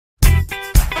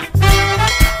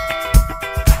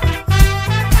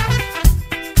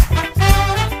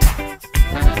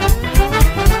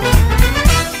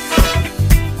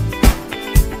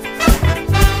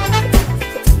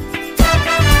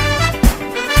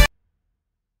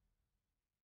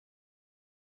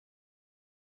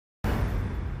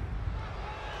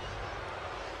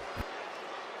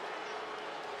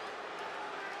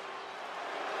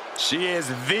She is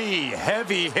the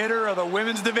heavy hitter of the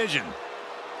women's division.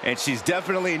 And she's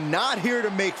definitely not here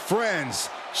to make friends.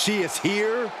 She is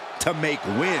here to make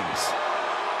wins.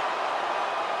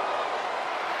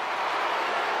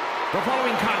 The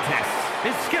following contest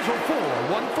is scheduled for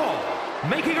one fall.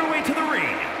 Making her way to the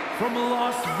ring from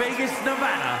Las Vegas,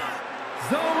 Nevada,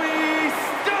 Zoey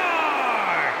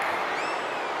Stark!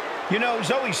 You know,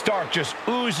 Zoey Stark just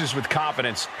oozes with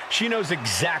confidence. She knows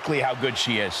exactly how good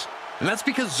she is. And that's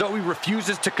because Zoey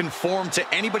refuses to conform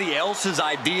to anybody else's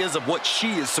ideas of what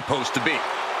she is supposed to be.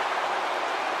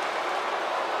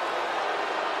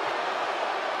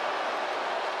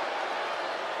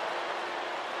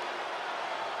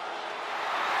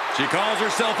 She calls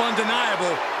herself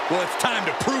undeniable. Well, it's time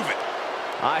to prove it.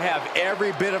 I have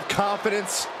every bit of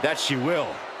confidence that she will.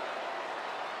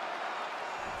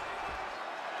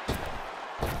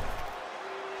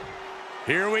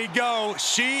 Here we go.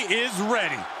 She is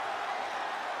ready.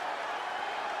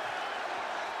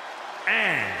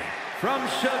 And from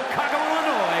Chicago,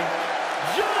 Illinois,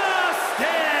 Justice!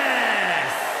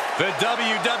 The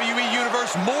WWE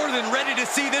Universe more than ready to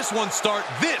see this one start.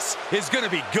 This is going to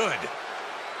be good.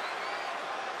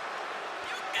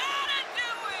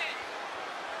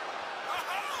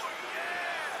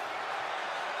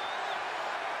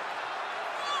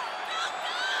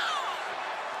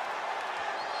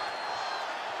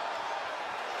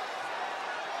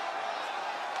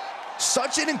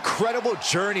 Such an incredible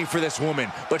journey for this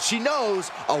woman, but she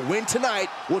knows a win tonight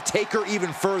will take her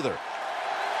even further.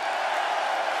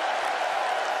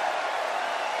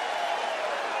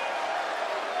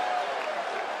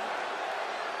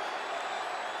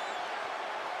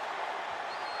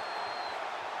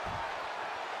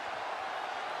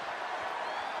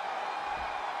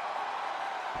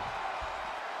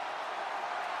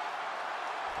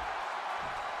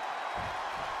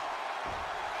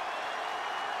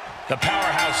 The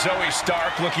powerhouse Zoey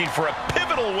Stark looking for a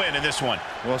pivotal win in this one.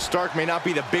 Well, Stark may not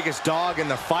be the biggest dog in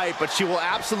the fight, but she will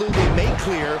absolutely make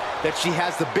clear that she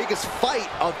has the biggest fight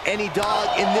of any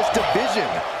dog in this division.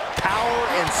 Power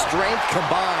and strength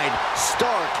combined,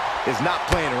 Stark is not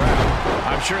playing around.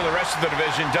 I'm sure the rest of the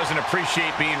division doesn't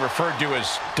appreciate being referred to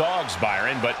as dogs,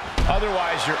 Byron, but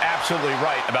otherwise you're absolutely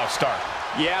right about Stark.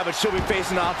 Yeah, but she'll be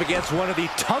facing off against one of the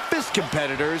toughest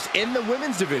competitors in the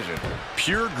women's division.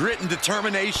 Pure grit and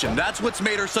determination. That's what's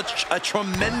made her such a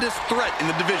tremendous threat in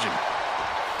the division.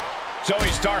 Zoey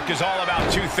Stark is all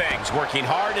about two things, working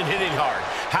hard and hitting hard.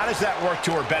 How does that work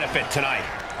to her benefit tonight?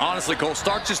 Honestly, Cole,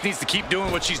 Stark just needs to keep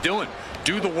doing what she's doing.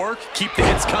 Do the work, keep the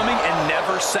hits coming, and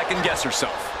never second guess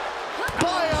herself.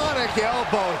 Bionic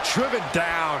elbow driven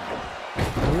down.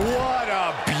 What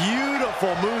a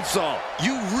beautiful moonsault.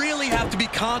 You really have to be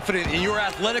confident in your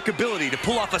athletic ability to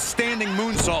pull off a standing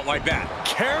moonsault like that.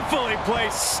 Carefully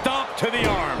placed stomp to the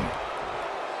arm.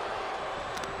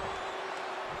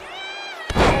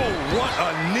 Oh, what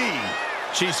a knee.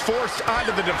 She's forced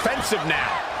onto the defensive now.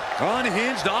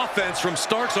 Unhinged offense from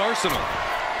Stark's arsenal.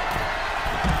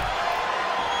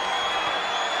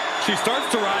 She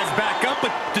starts to rise back up,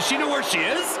 but does she know where she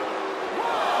is?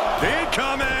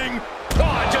 Incoming!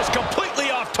 Oh, just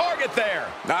completely off target there.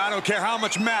 I don't care how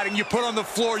much matting you put on the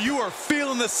floor, you are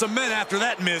feeling the cement after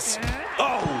that miss.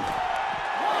 Oh!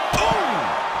 Oh!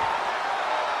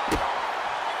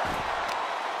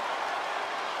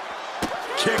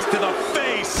 Kicks to the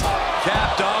face.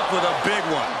 Capped off with a big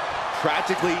one.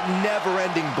 Practically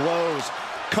never-ending blows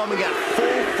coming at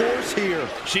full force here.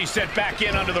 She's sent back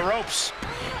in under the ropes.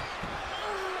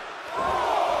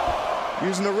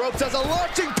 Using the ropes as a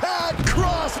launching pad,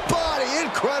 cross body,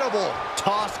 incredible.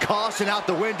 Tossed caution out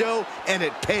the window, and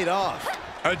it paid off.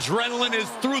 Adrenaline is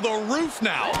through the roof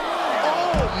now.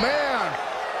 Oh, man.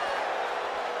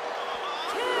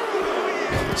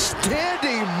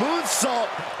 Standing moonsault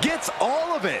gets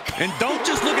all of it. And don't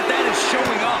just look at that as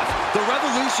showing off. The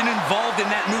revolution involved in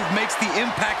that move makes the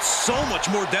impact so much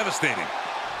more devastating.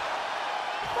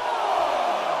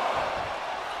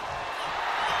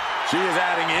 She is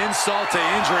adding insult to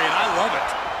injury, and I love it.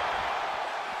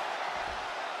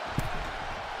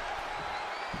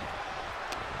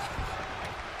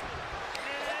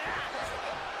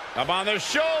 Up on the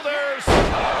shoulders.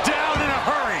 Down in a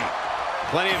hurry.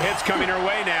 Plenty of hits coming her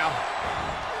way now.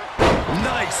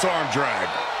 Nice arm drag.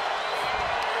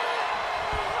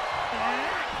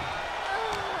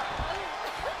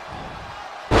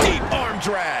 Deep arm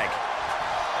drag.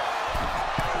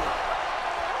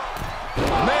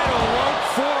 Middle rope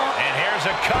forearm. And here's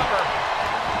a cover.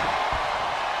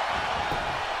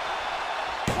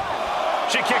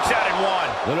 She kicks out in one.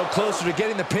 A little closer to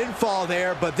getting the pinfall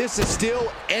there, but this is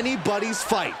still anybody's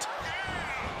fight.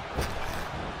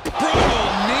 Brutal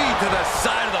knee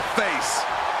face.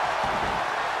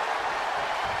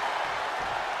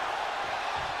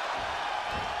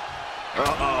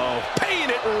 Uh-oh. Paying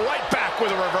it right back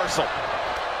with a reversal.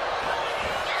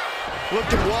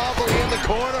 Looking wobbly in the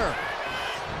corner.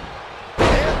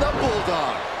 And the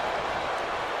Bulldog.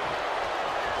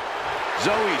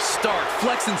 Zoe Stark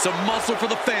flexing some muscle for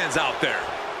the fans out there.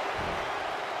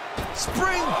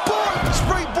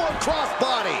 Springboard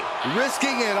crossbody.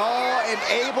 Risking it all and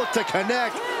able to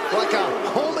connect like a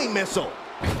homing missile.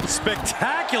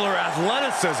 Spectacular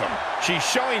athleticism. She's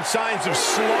showing signs of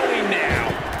slowing now.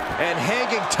 And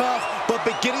hanging tough, but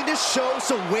beginning to show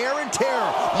some wear and tear.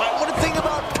 Might want to think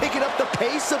about picking up the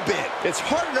pace a bit. It's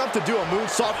hard enough to do a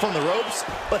moonsault from the ropes,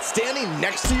 but standing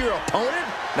next to your opponent?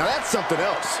 Now that's something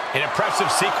else. An impressive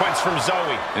sequence from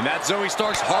Zoe. And that Zoe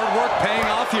Stark's hard work paying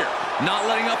off here. Not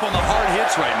letting up on the hard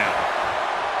hits right now.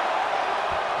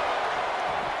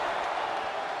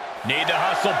 Need to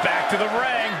hustle back to the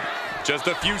ring. Just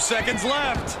a few seconds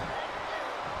left.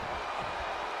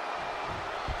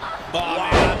 Oh,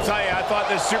 man, I'll tell you, I thought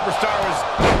this superstar was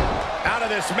out of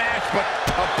this match, but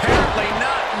apparently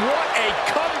not. What a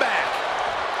comeback.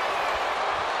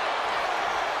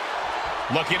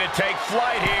 Looking to take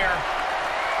flight here.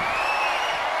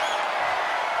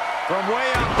 From way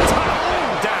up top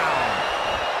and down.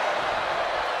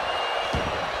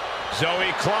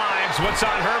 Zoe climbs. What's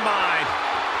on her mind?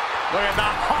 Look at the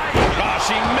height. Oh,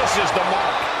 she misses the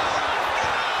mark.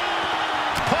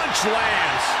 Punch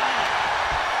lands.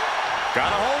 Got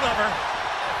a hold of her.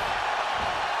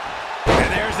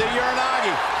 And there's the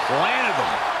Uranagi. Landed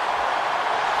them.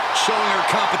 Showing her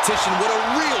competition what a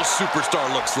real superstar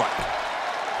looks like.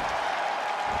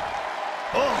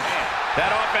 Oh,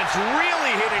 that offense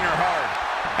really hitting her hard.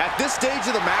 At this stage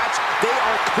of the match, they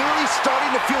are clearly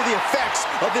starting to feel the effects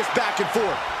of this back and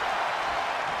forth.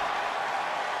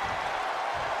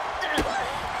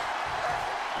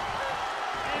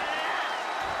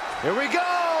 Here we go.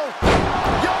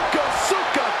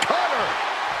 Yokosuka cutter.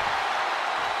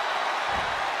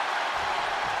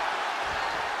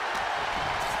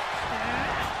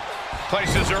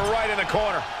 Places her right in the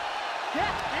corner.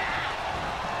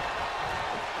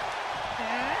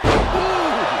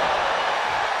 Ooh.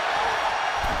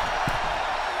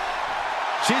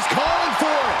 She's calling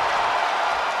for it.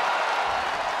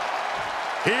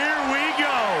 Here we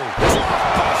go.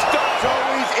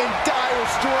 Zoe's in dire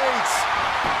straits.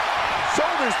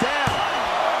 Shoulders down.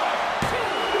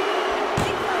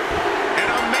 And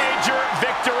a major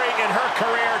victory in her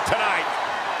career tonight.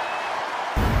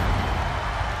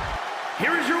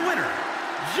 Here is your winner,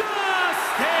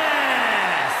 Justice!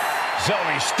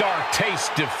 Zoe Stark tastes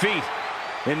defeat.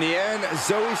 In the end,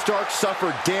 Zoe Stark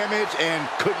suffered damage and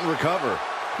couldn't recover.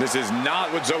 This is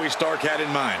not what Zoe Stark had in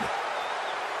mind.